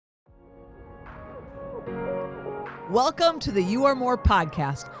Welcome to the You Are More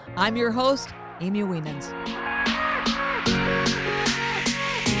podcast. I'm your host, Amy Wienens.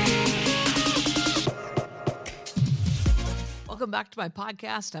 Welcome back to my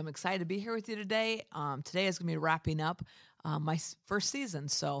podcast. I'm excited to be here with you today. Today is going to be wrapping up my first season.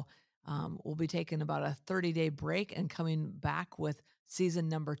 So we'll be taking about a 30-day break and coming back with season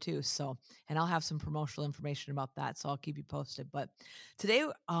number 2. And I'll have some promotional information about that. So I'll keep you posted. But today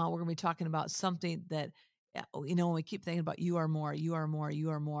we're going to be talking about something that, when we keep thinking about you are more, you are more, you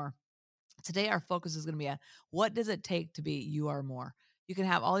are more. Today, our focus is going to be on what does it take to be you are more. You can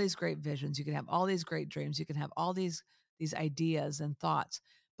have all these great visions. You can have all these great dreams. You can have all these ideas and thoughts.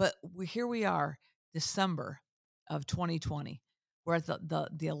 But here we are, December of 2020. We're at the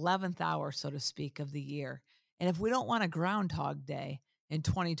 11th hour, so to speak, of the year. And if we don't want a Groundhog Day in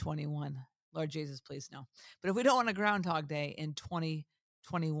 2021, Lord Jesus, please no. But if we don't want a Groundhog Day in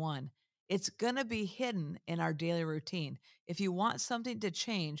 2021, it's going to be hidden in our daily routine. If you want something to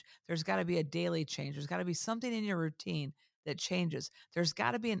change, there's got to be a daily change. There's got to be something in your routine that changes. There's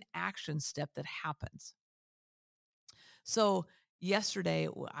got to be an action step that happens. So yesterday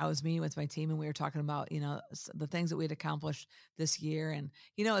I was meeting with my team and we were talking about, the things that we had accomplished this year. And,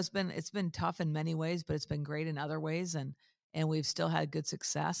 it's been tough in many ways, but it's been great in other ways. And we've still had good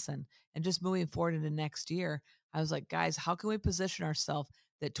success and just moving forward into next year. I was like, guys, how can we position ourselves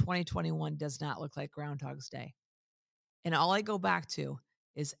that 2021 does not look like Groundhog's Day? And all I go back to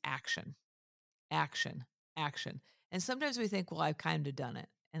is action, action, action. And sometimes we think, well, I've kind of done it.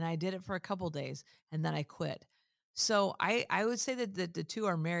 And I did it for a couple days and then I quit. So I would say that the two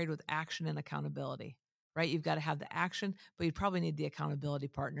are married with action and accountability, right? You've got to have the action, but you probably need the accountability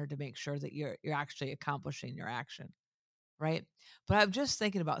partner to make sure that you're actually accomplishing your action. Right. But I'm just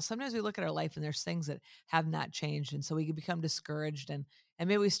thinking about sometimes we look at our life and there's things that have not changed. And so we can become discouraged and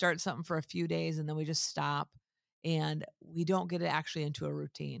maybe we start something for a few days and then we just stop and we don't get it actually into a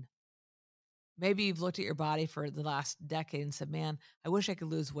routine. Maybe you've looked at your body for the last decade and said, man, I wish I could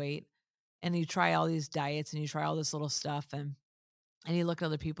lose weight. And you try all these diets and you try all this little stuff and you look at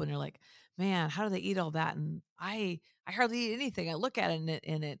other people and you're like, man, how do they eat all that? And I hardly eat anything. I look at it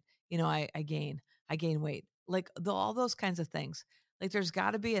and it, I gain weight. Like all those kinds of things. Like there's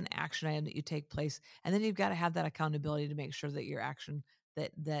got to be an action item that you take place. And then you've got to have that accountability to make sure that your action,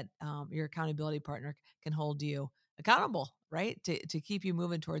 that your accountability partner can hold you accountable, right? To keep you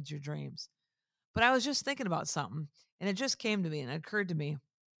moving towards your dreams. But I was just thinking about something and it just came to me and it occurred to me.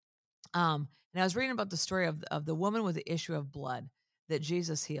 And I was reading about the story of the woman with the issue of blood that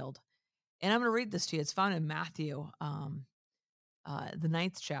Jesus healed. And I'm going to read this to you. It's found in Matthew, the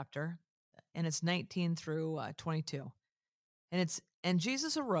 9th chapter, and it's 19 through 22. And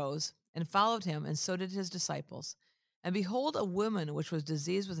Jesus arose and followed him, and so did his disciples. And behold, a woman which was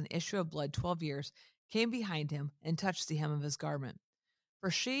diseased with an issue of blood 12 years came behind him and touched the hem of his garment. For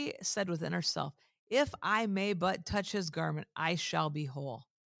she said within herself, if I may but touch his garment, I shall be whole.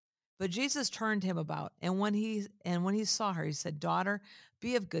 But Jesus turned him about, and when he saw her, he said, daughter,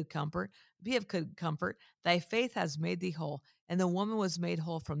 be of good comfort. Thy faith has made thee whole. And the woman was made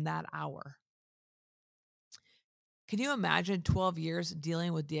whole from that hour. Can you imagine 12 years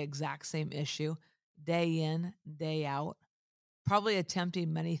dealing with the exact same issue, day in, day out, probably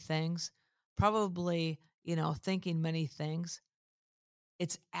attempting many things, probably, thinking many things?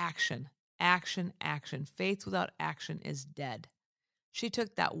 It's action, action, action. Faith without action is dead. She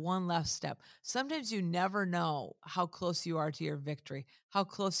took that one left step. Sometimes you never know how close you are to your victory, how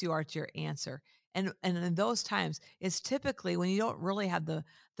close you are to your answer. And in those times, it's typically when you don't really have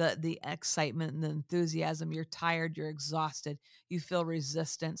the excitement and the enthusiasm, you're tired, you're exhausted, you feel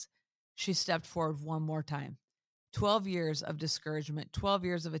resistance. She stepped forward one more time. 12 years of discouragement, 12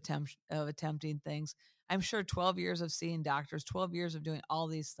 years of attempting things. I'm sure 12 years of seeing doctors, 12 years of doing all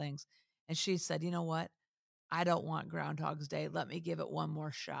these things. And she said, you know what? I don't want Groundhog's Day. Let me give it one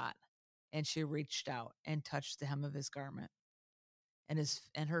more shot. And she reached out and touched the hem of his garment.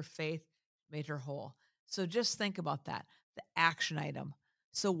 And her faith made her whole. So just think about that, the action item.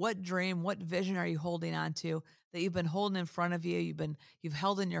 So what dream, what vision are you holding on to that you've been holding in front of you, you've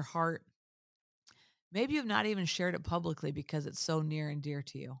held in your heart? Maybe you've not even shared it publicly because it's so near and dear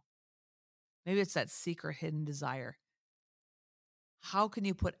to you. Maybe it's that secret hidden desire. How can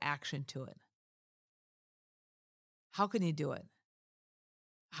you put action to it? How can you do it?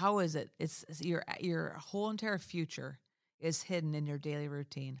 How is it? It's your whole entire future is hidden in your daily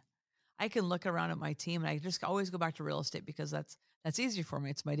routine. I can look around at my team and I just always go back to real estate because that's easy for me.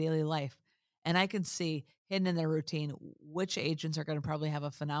 It's my daily life. And I can see hidden in their routine which agents are going to probably have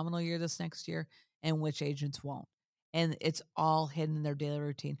a phenomenal year this next year and which agents won't. And it's all hidden in their daily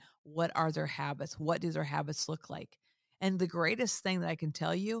routine. What are their habits? What do their habits look like? And the greatest thing that I can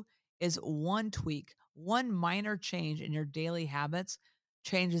tell you is one tweak, one minor change in your daily habits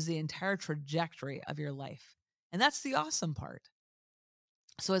changes the entire trajectory of your life. And that's the awesome part.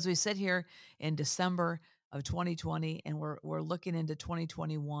 So as we sit here in December of 2020 and we're looking into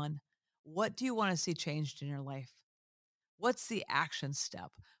 2021, what do you want to see changed in your life? What's the action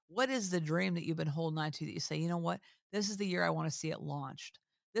step? What is the dream that you've been holding on to that you say, you know what? This is the year I want to see it launched.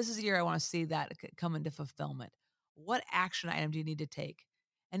 This is the year I want to see that come into fulfillment. What action item do you need to take?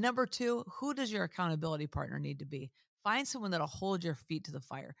 And number two, who does your accountability partner need to be? Find someone that'll hold your feet to the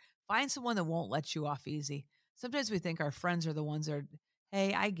fire. Find someone that won't let you off easy. Sometimes we think our friends are the ones that are,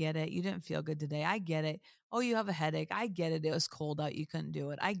 hey, I get it. You didn't feel good today. I get it. Oh, you have a headache. I get it. It was cold out. You couldn't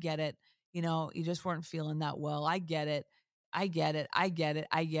do it. I get it. You just weren't feeling that well. I get it. I get it. I get it.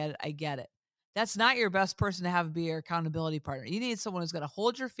 I get it. I get it. That's not your best person to have be your accountability partner. You need someone who's going to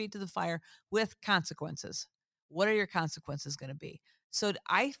hold your feet to the fire with consequences. What are your consequences going to be? So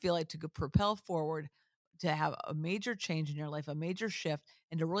I feel like to propel forward, to have a major change in your life, a major shift,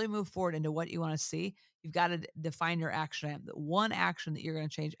 and to really move forward into what you want to see, you've got to define your action item, the one action that you're going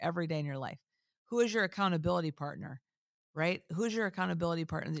to change every day in your life. Who is your accountability partner, right? Who's your accountability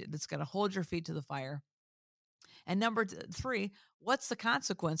partner that's going to hold your feet to the fire? And number three, what's the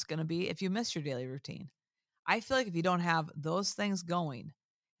consequence going to be if you miss your daily routine? I feel like if you don't have those things going,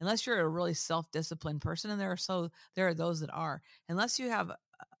 unless you're a really self-disciplined person, and there are those that are, unless you have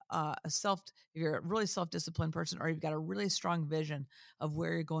if you're a really self-disciplined person, or you've got a really strong vision of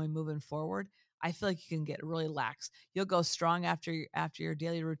where you're going moving forward, I feel like you can get really lax. You'll go strong after your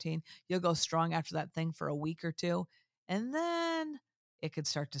daily routine. You'll go strong after that thing for a week or two, and then it could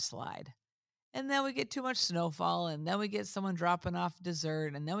start to slide. And then we get too much snowfall, and then we get someone dropping off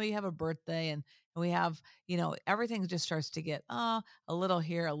dessert, and then we have a birthday, and we have, everything just starts to get a little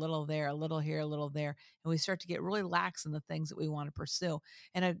here, a little there, a little here, a little there. And we start to get really lax in the things that we want to pursue.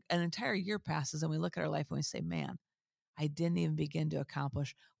 And an entire year passes, and we look at our life and we say, man, I didn't even begin to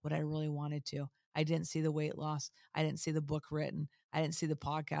accomplish what I really wanted to. I didn't see the weight loss. I didn't see the book written. I didn't see the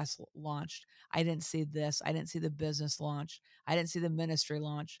podcast launched. I didn't see this. I didn't see the business launched. I didn't see the ministry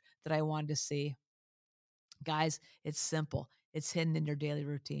launch that I wanted to see. Guys, it's simple. It's hidden in your daily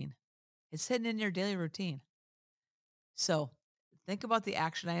routine. It's hidden in your daily routine. So think about the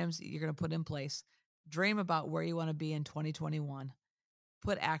action items that you're going to put in place. Dream about where you want to be in 2021.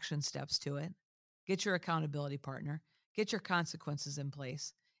 Put action steps to it. Get your accountability partner. Get your consequences in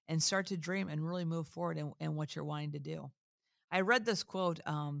place and start to dream and really move forward in what you're wanting to do. I read this quote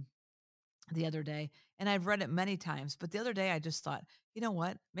the other day, and I've read it many times, but the other day I just thought, you know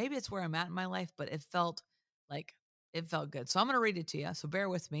what? Maybe it's where I'm at in my life, but like it felt good. So I'm going to read it to you. So bear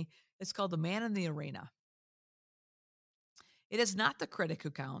with me. It's called The Man in the Arena. It is not the critic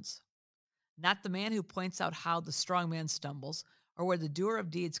who counts, not the man who points out how the strong man stumbles or where the doer of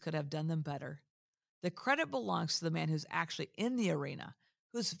deeds could have done them better. The credit belongs to the man who's actually in the arena,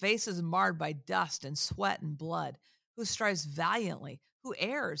 whose face is marred by dust and sweat and blood, who strives valiantly, who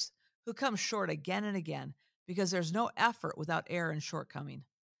errs, who comes short again and again, because there's no effort without error and shortcoming,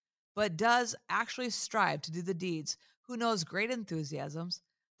 but does actually strive to do the deeds, who knows great enthusiasms,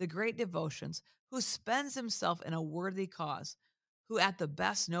 the great devotions, who spends himself in a worthy cause, who at the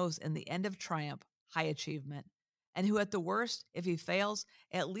best knows in the end of triumph high achievement, and who at the worst, if he fails,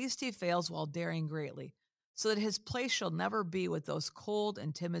 at least he fails while daring greatly, so that his place shall never be with those cold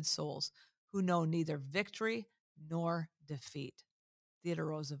and timid souls who know neither victory nor defeat. Theodore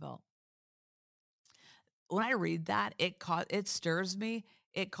Roosevelt. When I read that, it stirs me.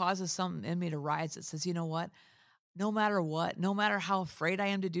 It causes something in me to rise. It says, you know what, no matter how afraid I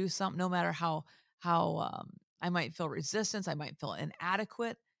am to do something, no matter how I might feel resistance, I might feel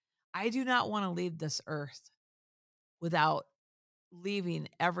inadequate, I do not want to leave this earth without leaving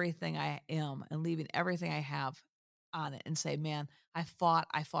everything I am and leaving everything I have on it and say, man, I fought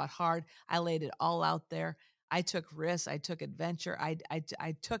hard. I laid it all out there. I took risks. I took adventure. I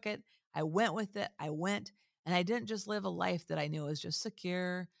took it. I went with it. I went, and I didn't just live a life that I knew was just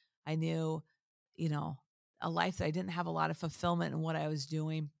secure. I knew, a life that I didn't have a lot of fulfillment in what I was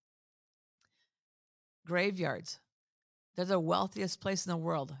doing. Graveyards. They're the wealthiest place in the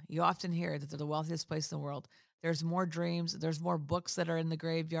world. You often hear that they're the wealthiest place in the world. There's more dreams. There's more books that are in the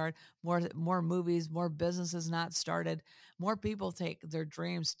graveyard, more movies, more businesses not started. More people take their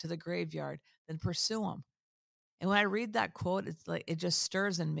dreams to the graveyard than pursue them. And when I read that quote, it's like it just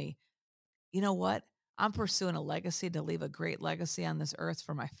stirs in me. You know what? I'm pursuing a legacy to leave a great legacy on this earth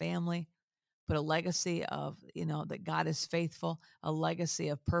for my family, but a legacy of, that God is faithful, a legacy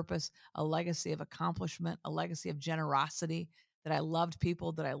of purpose, a legacy of accomplishment, a legacy of generosity, that I loved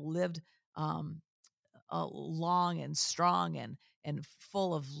people, that I lived um, long and strong and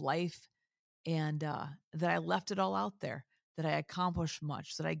full of life, and that I left it all out there, that I accomplished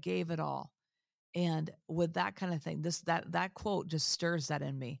much, that I gave it all. And with that kind of thing, that quote just stirs that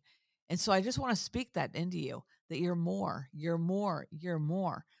in me. And so I just want to speak that into you, that you're more, you're more, you're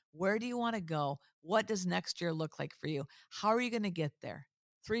more. Where do you want to go? What does next year look like for you? How are you going to get there?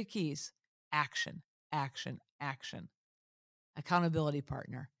 3 keys: action, action, action, accountability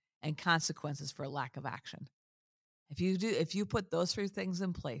partner, and consequences for a lack of action. If you put those 3 things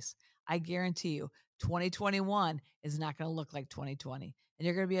in place, I guarantee you 2021 is not going to look like 2020. And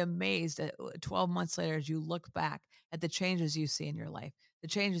you're going to be amazed at 12 months later as you look back at the changes you see in your life, the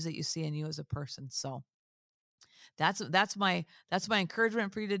changes that you see in you as a person. So that's my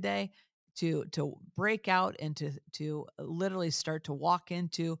encouragement for you today, to break out and to literally start to walk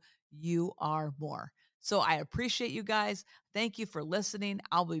into you are more. So I appreciate you guys. Thank you for listening.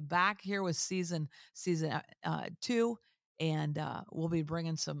 I'll be back here with season 2, and we'll be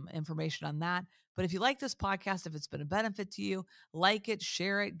bringing some information on that. But if you like this podcast, if it's been a benefit to you, like it,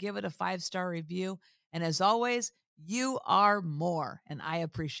 share it, give it a 5-star review. And as always, you are more, and I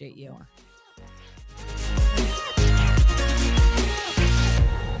appreciate you.